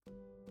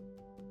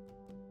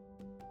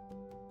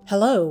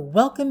Hello,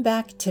 welcome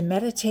back to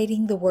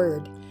Meditating the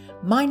Word.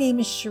 My name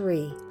is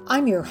Cherie.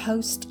 I'm your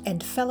host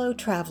and fellow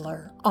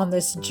traveler on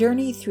this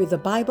journey through the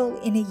Bible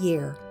in a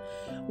year.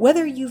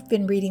 Whether you've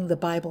been reading the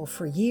Bible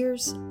for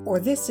years or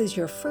this is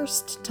your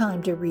first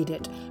time to read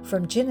it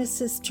from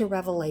Genesis to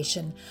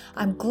Revelation,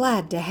 I'm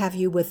glad to have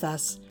you with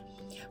us.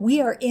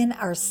 We are in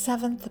our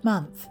 7th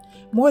month,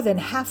 more than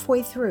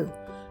halfway through.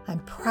 I'm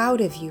proud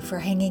of you for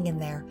hanging in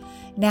there.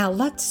 Now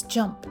let's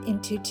jump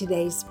into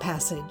today's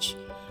passage.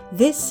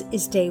 This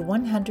is day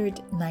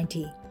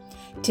 190.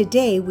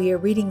 Today we are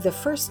reading the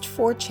first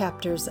 4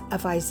 chapters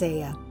of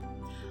Isaiah.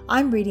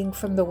 I'm reading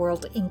from the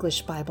World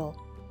English Bible.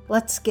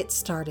 Let's get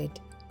started.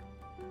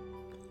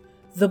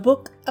 The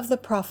book of the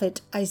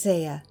prophet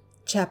Isaiah,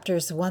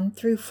 chapters 1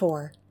 through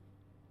 4.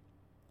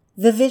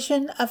 The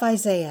vision of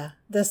Isaiah,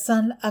 the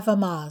son of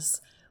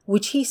Amoz,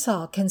 which he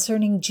saw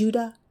concerning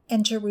Judah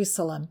and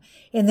Jerusalem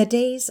in the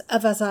days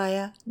of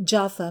Uzziah,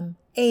 Jotham,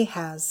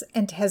 Ahaz,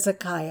 and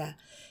Hezekiah,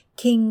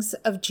 kings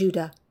of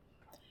Judah.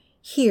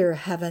 Hear,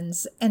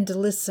 heavens, and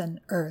listen,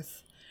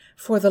 earth,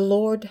 for the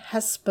Lord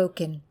has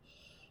spoken.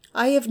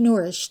 I have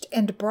nourished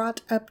and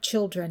brought up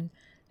children,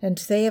 and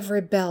they have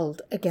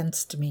rebelled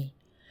against me.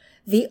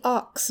 The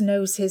ox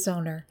knows his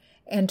owner,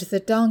 and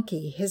the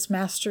donkey his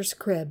master's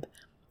crib,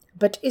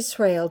 but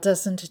Israel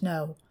doesn't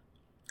know.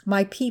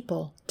 My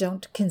people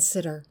don't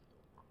consider.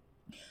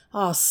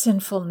 Ah,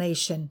 sinful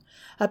nation,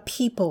 a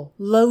people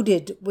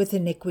loaded with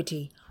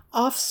iniquity,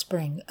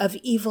 offspring of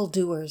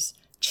evildoers,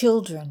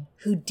 children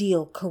who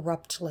deal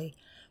corruptly.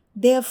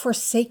 They have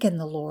forsaken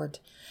the Lord.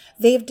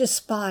 They have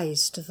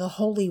despised the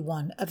Holy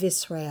One of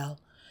Israel.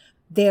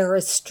 They are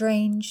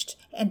estranged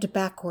and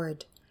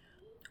backward.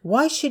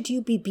 Why should you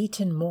be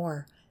beaten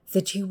more,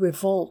 that you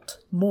revolt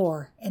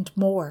more and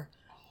more?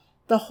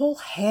 The whole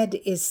head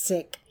is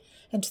sick,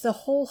 and the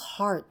whole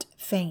heart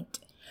faint.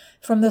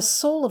 From the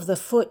sole of the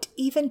foot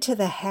even to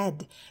the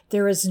head,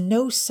 there is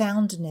no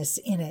soundness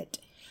in it,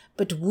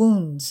 but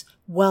wounds,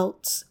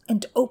 welts,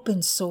 and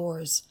open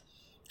sores.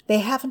 They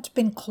haven't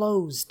been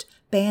closed,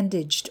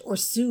 bandaged, or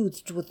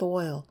soothed with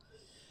oil.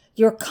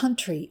 Your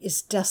country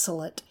is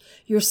desolate.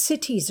 Your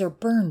cities are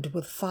burned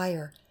with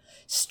fire.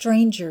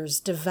 Strangers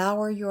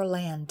devour your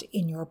land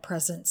in your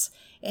presence,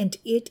 and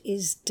it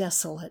is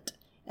desolate,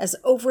 as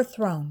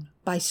overthrown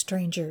by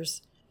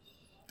strangers.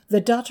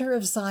 The daughter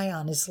of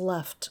Zion is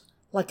left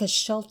like a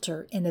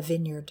shelter in a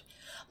vineyard,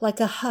 like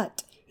a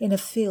hut in a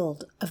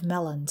field of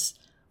melons,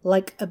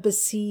 like a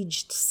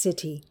besieged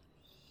city.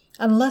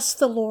 Unless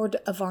the Lord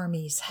of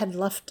armies had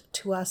left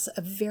to us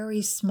a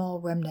very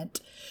small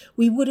remnant,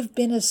 we would have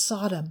been as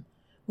Sodom.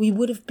 We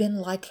would have been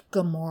like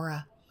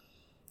Gomorrah.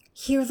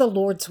 Hear the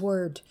Lord's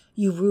word,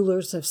 you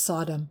rulers of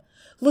Sodom.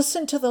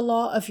 Listen to the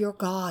law of your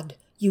God,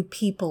 you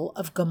people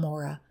of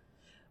Gomorrah.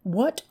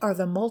 What are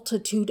the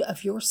multitude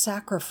of your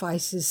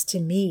sacrifices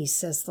to me,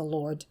 says the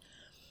Lord?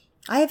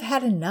 I have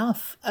had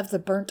enough of the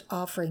burnt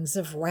offerings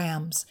of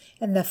rams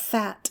and the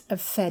fat of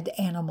fed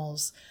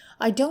animals.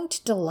 I don't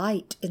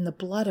delight in the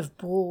blood of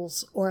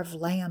bulls or of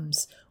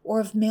lambs or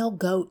of male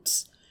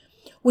goats.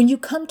 When you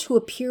come to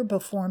appear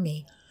before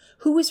me,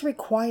 who has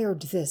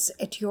required this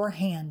at your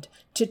hand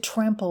to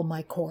trample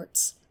my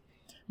courts?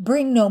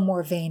 Bring no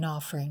more vain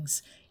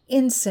offerings.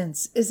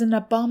 Incense is an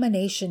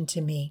abomination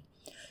to me.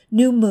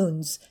 New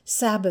moons,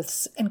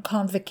 Sabbaths, and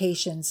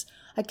convocations.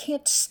 I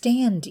can't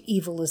stand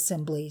evil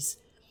assemblies.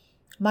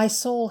 My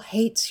soul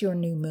hates your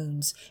new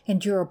moons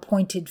and your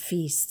appointed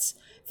feasts.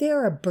 They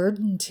are a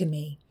burden to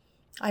me.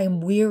 I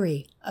am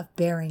weary of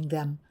bearing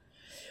them.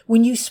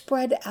 When you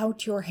spread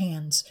out your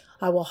hands,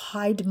 I will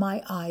hide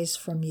my eyes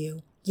from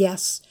you.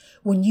 Yes,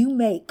 when you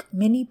make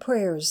many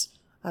prayers,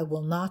 I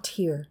will not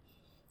hear.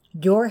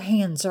 Your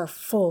hands are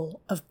full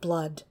of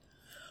blood.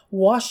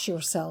 Wash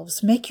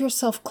yourselves, make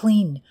yourself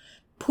clean.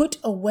 Put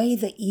away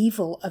the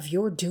evil of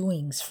your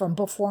doings from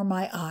before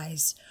my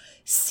eyes.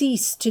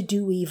 Cease to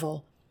do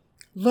evil.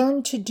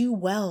 Learn to do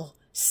well,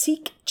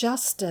 seek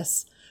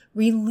justice,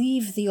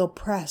 relieve the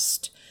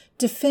oppressed,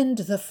 defend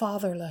the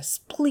fatherless,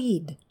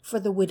 plead for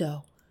the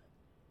widow.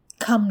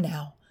 Come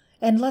now,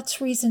 and let's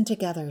reason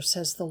together,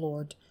 says the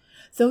Lord.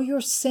 Though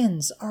your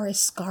sins are as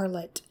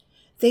scarlet,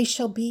 they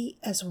shall be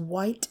as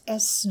white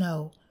as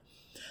snow.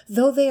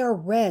 Though they are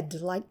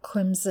red like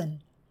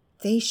crimson,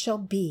 they shall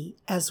be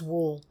as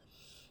wool.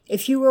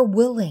 If you are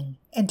willing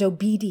and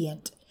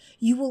obedient,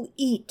 you will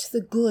eat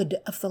the good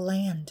of the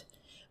land.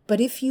 But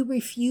if you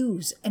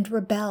refuse and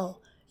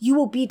rebel, you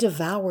will be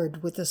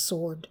devoured with a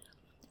sword,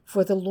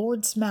 for the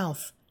Lord's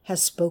mouth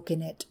has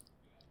spoken it.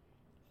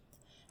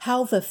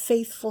 How the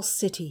faithful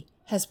city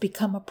has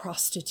become a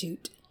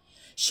prostitute.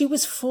 She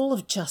was full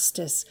of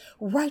justice,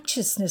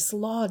 righteousness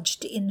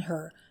lodged in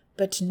her,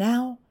 but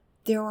now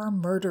there are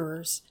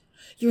murderers.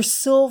 Your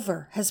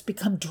silver has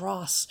become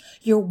dross,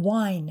 your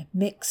wine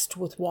mixed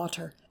with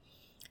water.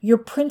 Your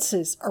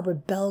princes are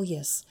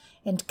rebellious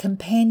and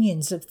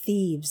companions of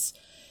thieves.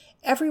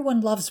 Everyone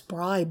loves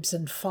bribes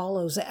and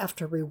follows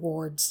after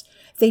rewards.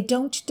 They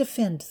don't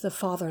defend the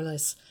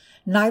fatherless,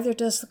 neither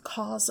does the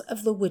cause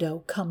of the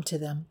widow come to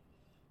them.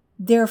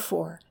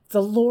 Therefore,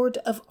 The Lord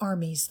of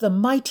armies, the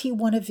mighty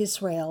one of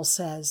Israel,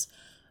 says,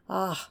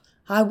 "Ah,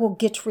 I will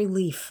get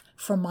relief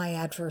from my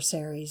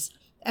adversaries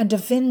and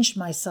avenge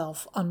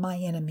myself on my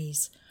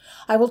enemies.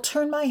 I will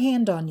turn my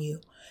hand on you,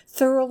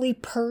 thoroughly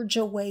purge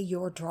away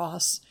your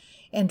dross,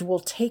 and will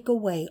take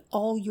away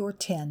all your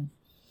tin.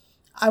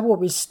 I will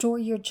restore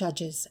your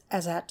judges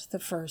as at the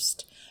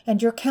first,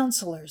 and your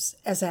counselors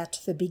as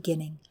at the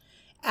beginning.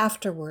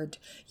 Afterward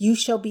you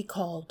shall be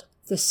called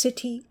the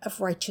city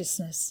of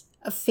righteousness,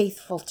 a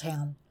faithful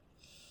town.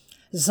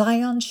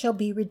 Zion shall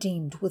be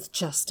redeemed with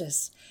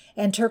justice,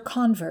 and her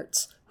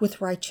converts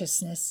with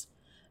righteousness.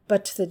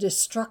 But the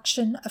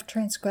destruction of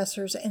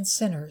transgressors and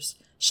sinners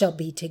shall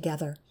be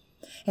together,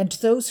 and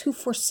those who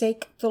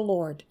forsake the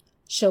Lord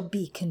shall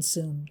be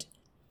consumed.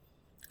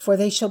 For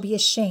they shall be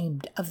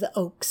ashamed of the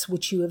oaks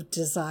which you have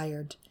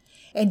desired,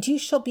 and you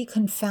shall be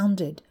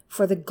confounded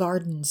for the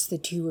gardens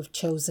that you have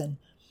chosen.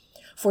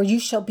 For you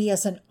shall be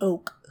as an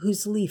oak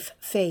whose leaf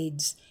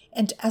fades,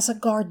 and as a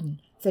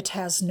garden that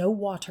has no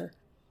water.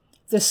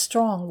 The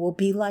strong will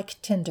be like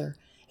tinder,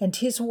 and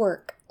his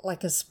work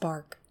like a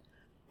spark.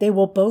 They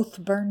will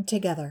both burn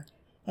together,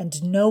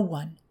 and no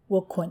one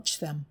will quench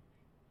them."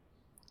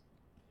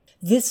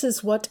 This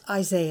is what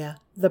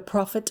Isaiah, the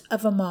prophet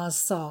of Amoz,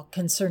 saw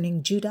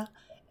concerning Judah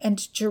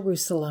and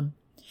Jerusalem.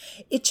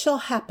 It shall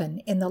happen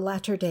in the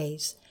latter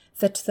days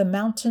that the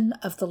mountain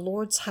of the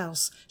Lord's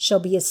house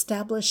shall be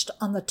established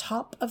on the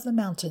top of the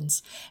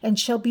mountains, and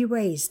shall be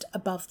raised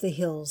above the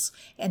hills,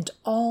 and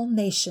all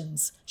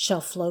nations shall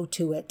flow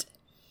to it.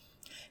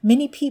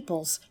 Many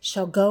peoples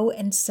shall go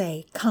and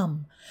say,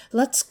 "Come,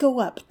 let's go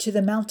up to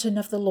the mountain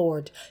of the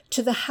Lord,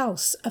 to the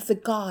house of the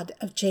God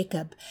of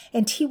Jacob,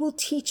 and he will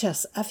teach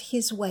us of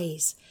his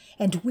ways,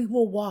 and we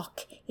will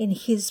walk in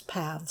his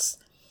paths."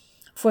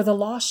 For the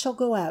law shall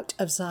go out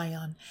of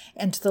Zion,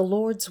 and the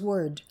Lord's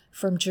word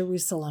from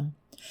Jerusalem.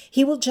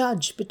 He will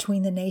judge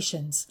between the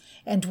nations,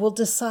 and will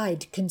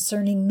decide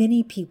concerning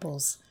many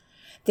peoples.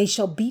 They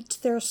shall beat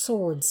their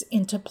swords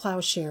into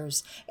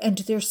plowshares, and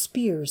their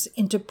spears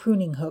into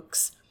pruning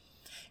hooks.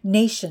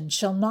 Nation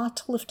shall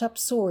not lift up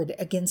sword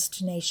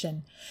against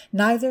nation,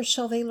 neither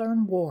shall they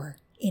learn war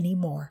any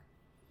more.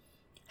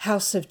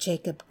 House of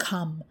Jacob,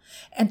 come,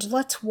 and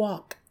let's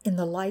walk in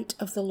the light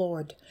of the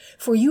Lord.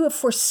 For you have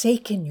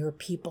forsaken your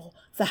people,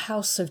 the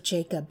house of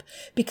Jacob,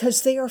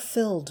 because they are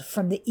filled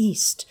from the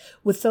east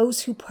with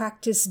those who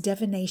practice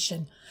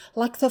divination,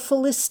 like the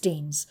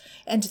Philistines,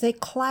 and they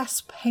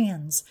clasp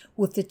hands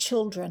with the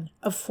children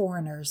of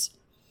foreigners.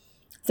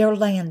 Their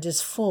land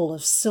is full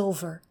of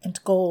silver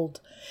and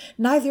gold,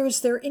 neither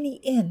is there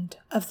any end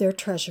of their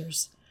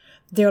treasures.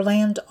 Their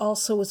land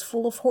also is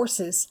full of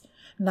horses,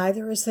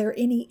 neither is there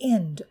any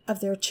end of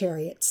their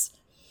chariots.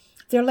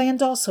 Their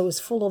land also is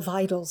full of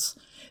idols.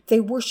 They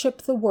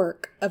worship the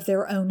work of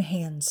their own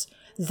hands,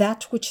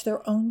 that which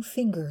their own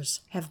fingers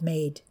have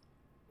made.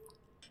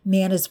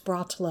 Man is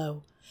brought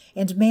low,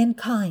 and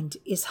mankind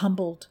is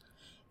humbled.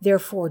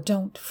 Therefore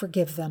don't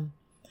forgive them.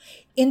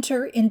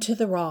 Enter into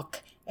the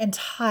rock, and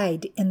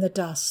hide in the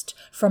dust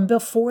from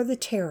before the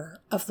terror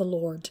of the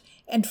Lord,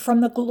 and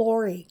from the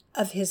glory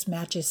of his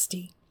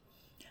majesty.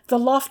 The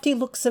lofty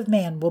looks of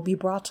man will be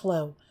brought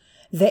low,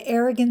 the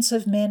arrogance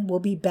of men will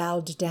be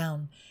bowed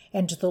down,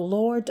 and the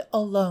Lord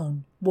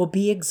alone will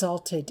be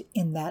exalted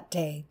in that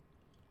day.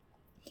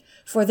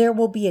 For there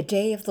will be a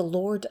day of the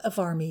Lord of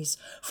armies,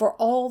 for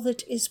all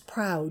that is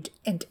proud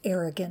and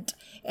arrogant,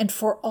 and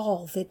for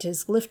all that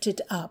is lifted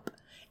up,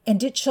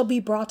 and it shall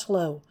be brought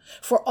low,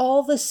 for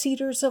all the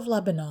cedars of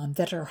Lebanon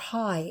that are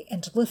high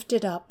and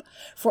lifted up,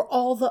 for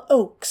all the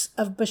oaks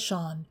of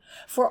Bashan,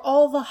 for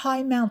all the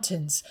high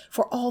mountains,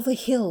 for all the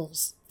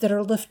hills that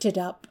are lifted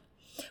up,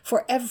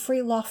 for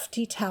every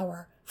lofty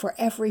tower, for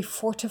every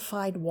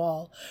fortified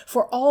wall,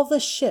 for all the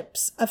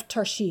ships of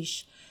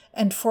Tarshish,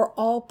 and for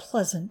all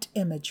pleasant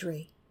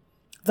imagery.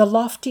 The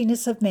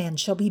loftiness of man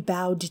shall be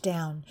bowed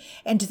down,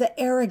 and the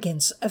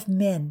arrogance of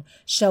men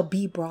shall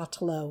be brought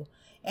low,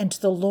 and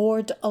the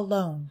Lord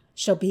alone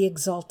shall be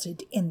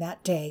exalted in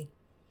that day.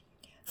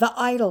 The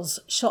idols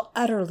shall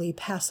utterly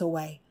pass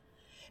away.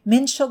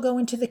 Men shall go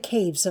into the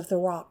caves of the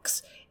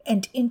rocks,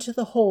 and into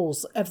the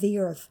holes of the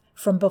earth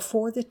from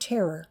before the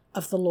terror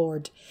of the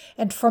Lord,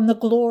 and from the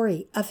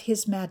glory of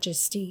his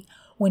majesty,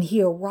 when he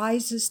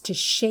arises to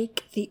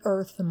shake the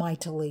earth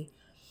mightily.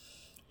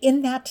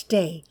 In that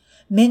day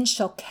men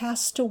shall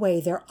cast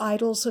away their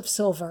idols of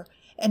silver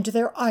and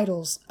their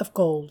idols of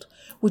gold,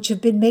 which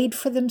have been made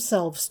for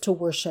themselves to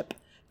worship,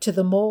 to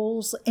the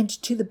moles and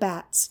to the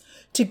bats,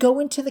 to go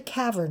into the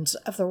caverns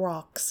of the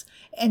rocks,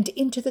 and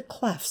into the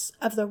clefts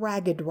of the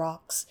ragged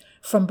rocks,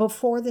 from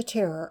before the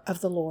terror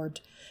of the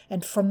Lord,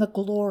 and from the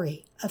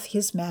glory of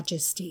his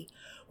majesty,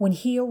 when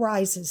he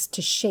arises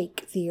to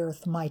shake the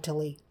earth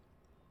mightily.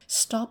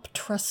 Stop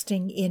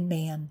trusting in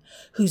man,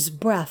 whose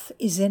breath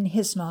is in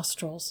his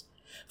nostrils,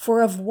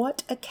 for of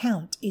what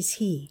account is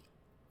he?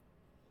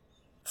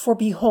 For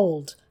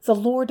behold, the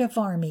Lord of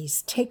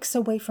armies takes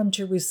away from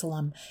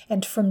Jerusalem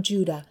and from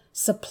Judah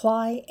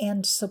supply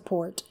and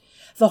support,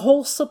 the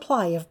whole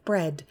supply of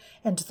bread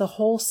and the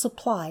whole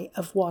supply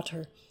of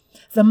water.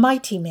 The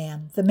mighty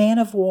man, the man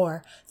of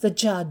war, the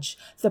judge,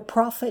 the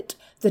prophet,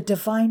 the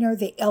diviner,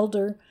 the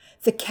elder,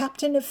 the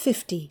captain of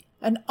 50,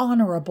 an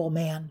honorable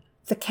man,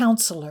 the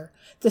counselor,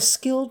 the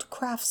skilled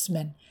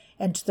craftsman,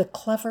 and the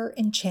clever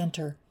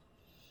enchanter.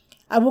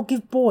 I will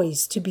give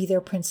boys to be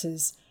their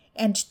princes,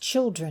 and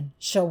children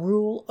shall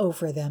rule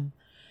over them.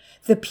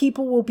 The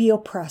people will be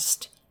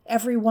oppressed,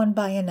 every one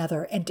by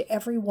another, and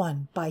every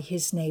one by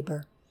his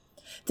neighbor.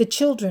 The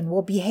children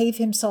will behave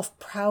himself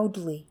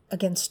proudly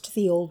against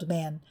the old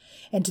man,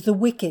 and the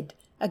wicked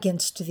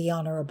against the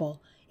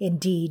honorable.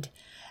 Indeed,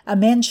 a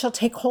man shall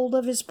take hold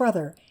of his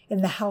brother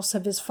in the house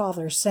of his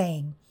father,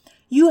 saying,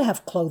 You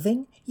have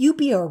clothing, you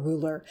be our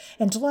ruler,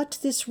 and let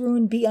this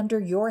ruin be under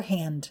your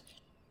hand.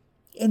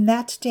 In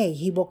that day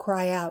he will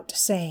cry out,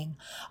 saying,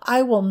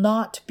 I will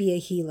not be a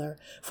healer,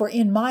 for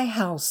in my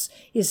house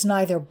is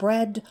neither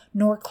bread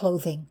nor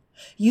clothing.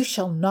 You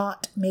shall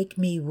not make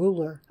me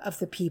ruler of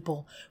the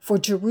people, for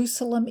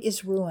Jerusalem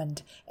is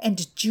ruined,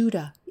 and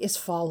Judah is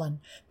fallen,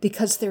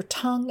 because their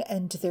tongue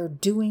and their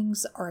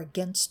doings are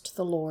against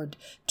the Lord,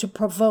 to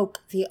provoke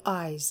the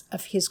eyes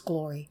of his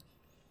glory.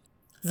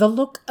 The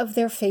look of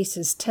their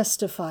faces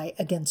testify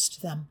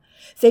against them.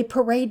 They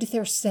parade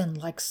their sin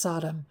like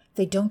Sodom.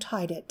 They don't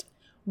hide it.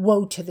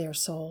 Woe to their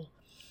soul,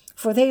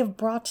 for they have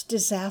brought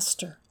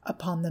disaster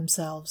upon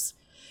themselves.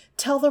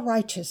 Tell the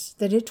righteous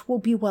that it will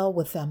be well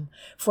with them,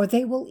 for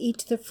they will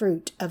eat the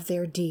fruit of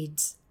their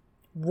deeds.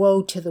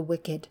 Woe to the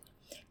wicked!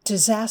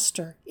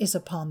 Disaster is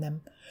upon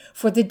them,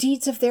 for the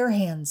deeds of their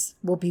hands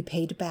will be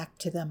paid back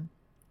to them.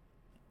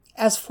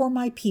 As for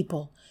my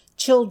people,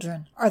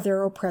 children are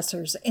their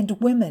oppressors,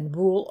 and women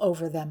rule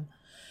over them.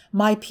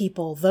 My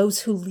people,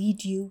 those who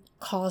lead you,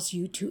 cause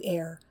you to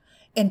err,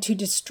 and to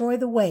destroy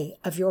the way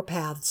of your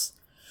paths.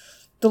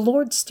 The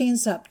Lord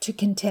stands up to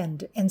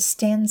contend and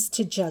stands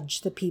to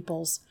judge the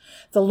peoples.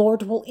 The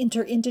Lord will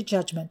enter into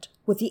judgment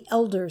with the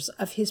elders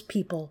of his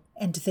people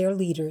and their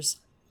leaders.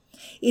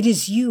 It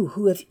is you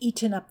who have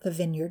eaten up the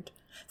vineyard.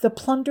 The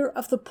plunder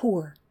of the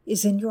poor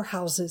is in your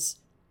houses.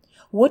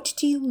 What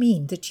do you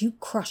mean that you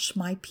crush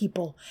my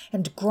people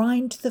and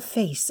grind the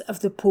face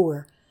of the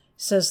poor,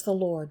 says the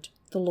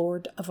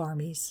Lord of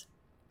armies.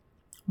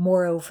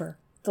 Moreover,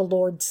 the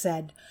Lord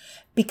said,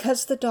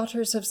 because the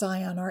daughters of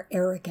Zion are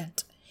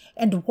arrogant,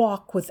 and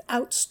walk with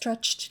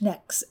outstretched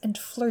necks and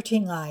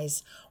flirting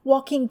eyes,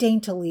 walking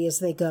daintily as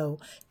they go,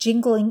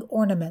 jingling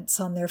ornaments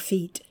on their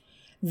feet.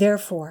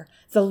 Therefore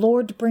the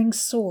Lord brings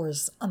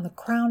sores on the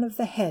crown of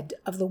the head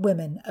of the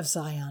women of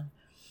Zion,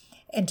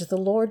 and the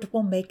Lord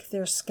will make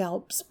their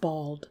scalps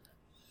bald.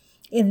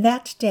 In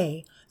that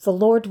day the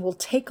Lord will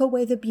take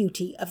away the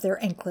beauty of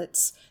their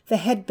anklets, the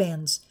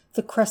headbands,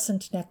 the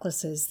crescent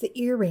necklaces, the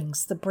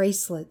earrings, the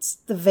bracelets,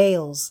 the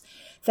veils,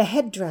 the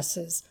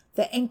headdresses,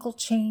 the ankle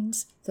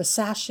chains, the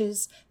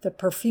sashes, the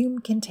perfume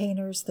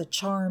containers, the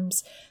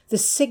charms, the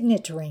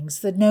signet rings,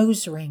 the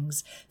nose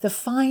rings, the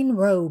fine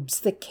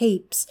robes, the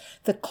capes,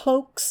 the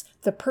cloaks,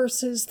 the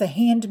purses, the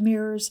hand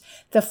mirrors,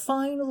 the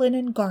fine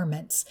linen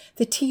garments,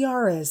 the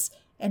tiaras,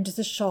 and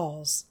the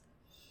shawls.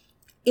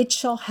 It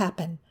shall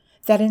happen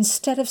that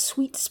instead of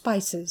sweet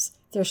spices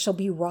there shall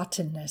be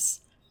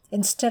rottenness,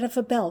 instead of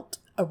a belt,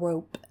 a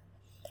rope,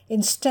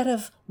 instead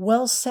of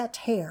well-set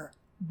hair,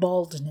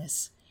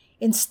 baldness,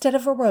 instead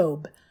of a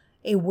robe,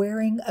 a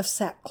wearing of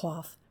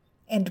sackcloth,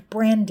 and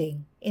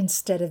branding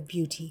instead of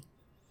beauty.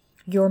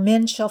 Your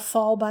men shall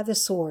fall by the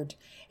sword,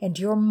 and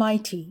your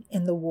mighty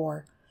in the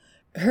war.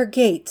 Her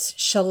gates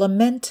shall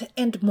lament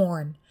and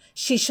mourn.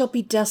 She shall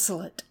be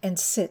desolate and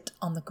sit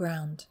on the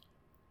ground.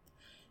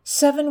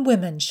 7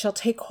 women shall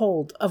take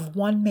hold of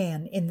one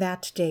man in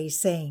that day,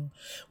 saying,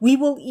 We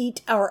will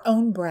eat our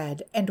own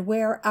bread and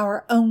wear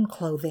our own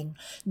clothing.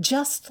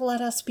 Just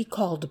let us be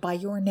called by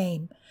your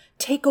name.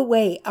 Take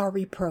away our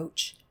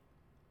reproach.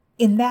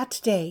 In that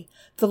day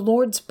the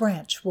Lord's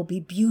branch will be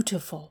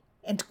beautiful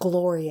and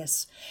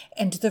glorious,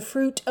 and the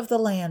fruit of the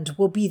land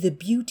will be the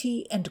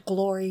beauty and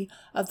glory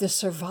of the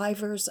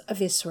survivors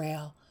of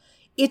Israel.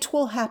 It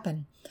will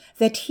happen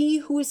that he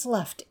who is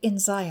left in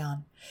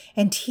Zion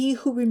and he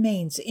who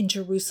remains in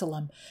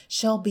Jerusalem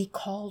shall be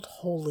called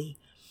holy,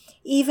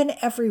 even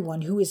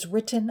everyone who is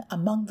written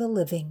among the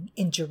living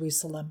in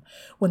Jerusalem,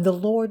 when the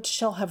Lord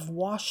shall have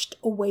washed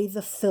away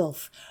the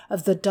filth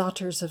of the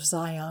daughters of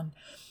Zion,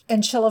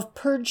 and shall have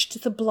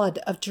purged the blood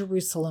of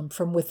Jerusalem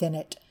from within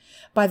it,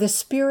 by the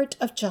spirit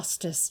of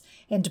justice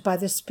and by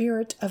the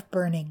spirit of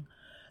burning.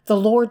 The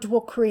Lord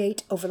will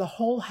create over the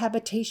whole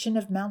habitation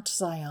of Mount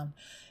Zion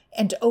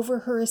and over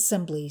her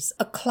assemblies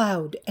a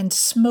cloud and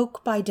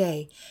smoke by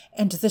day,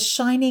 and the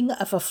shining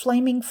of a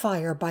flaming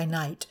fire by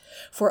night,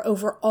 for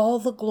over all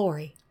the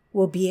glory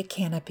will be a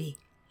canopy.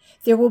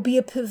 There will be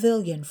a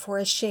pavilion for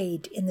a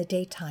shade in the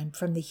daytime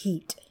from the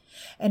heat,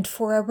 and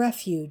for a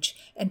refuge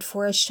and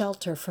for a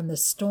shelter from the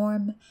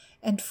storm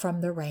and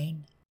from the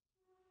rain.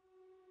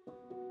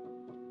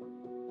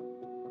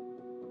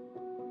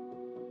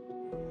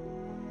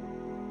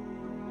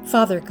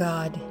 Father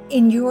God,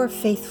 in your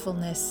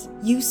faithfulness,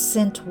 you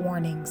sent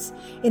warnings.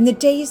 In the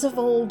days of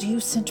old, you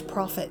sent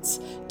prophets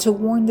to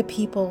warn the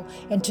people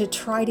and to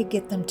try to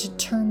get them to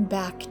turn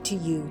back to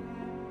you.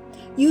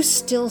 You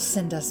still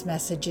send us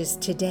messages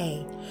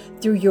today,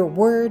 through your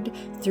word,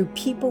 through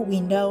people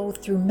we know,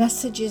 through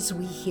messages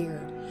we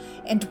hear.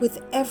 And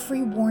with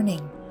every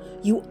warning,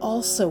 you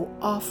also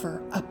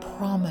offer a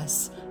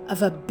promise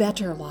of a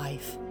better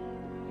life.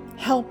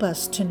 Help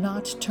us to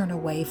not turn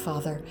away,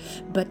 Father,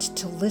 but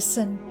to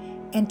listen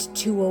and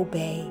to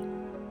obey.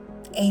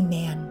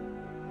 Amen.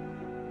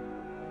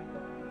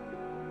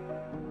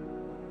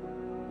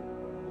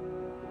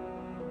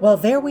 Well,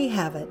 there we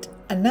have it,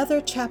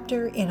 another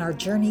chapter in our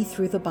journey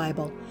through the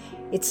Bible.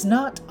 It's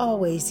not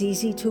always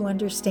easy to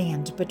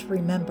understand, but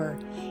remember,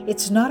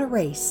 it's not a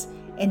race,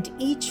 and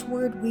each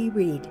word we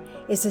read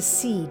is a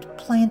seed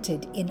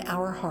planted in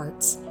our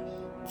hearts.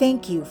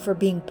 Thank you for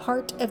being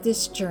part of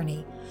this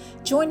journey.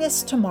 Join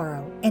us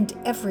tomorrow and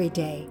every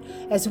day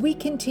as we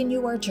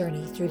continue our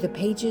journey through the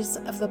pages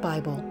of the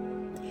Bible.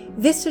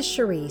 This is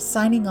Cherie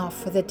signing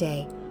off for the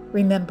day.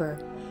 Remember,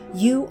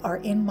 you are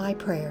in my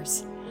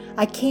prayers.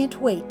 I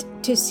can't wait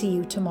to see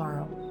you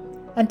tomorrow.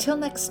 Until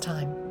next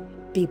time,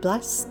 be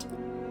blessed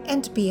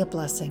and be a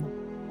blessing.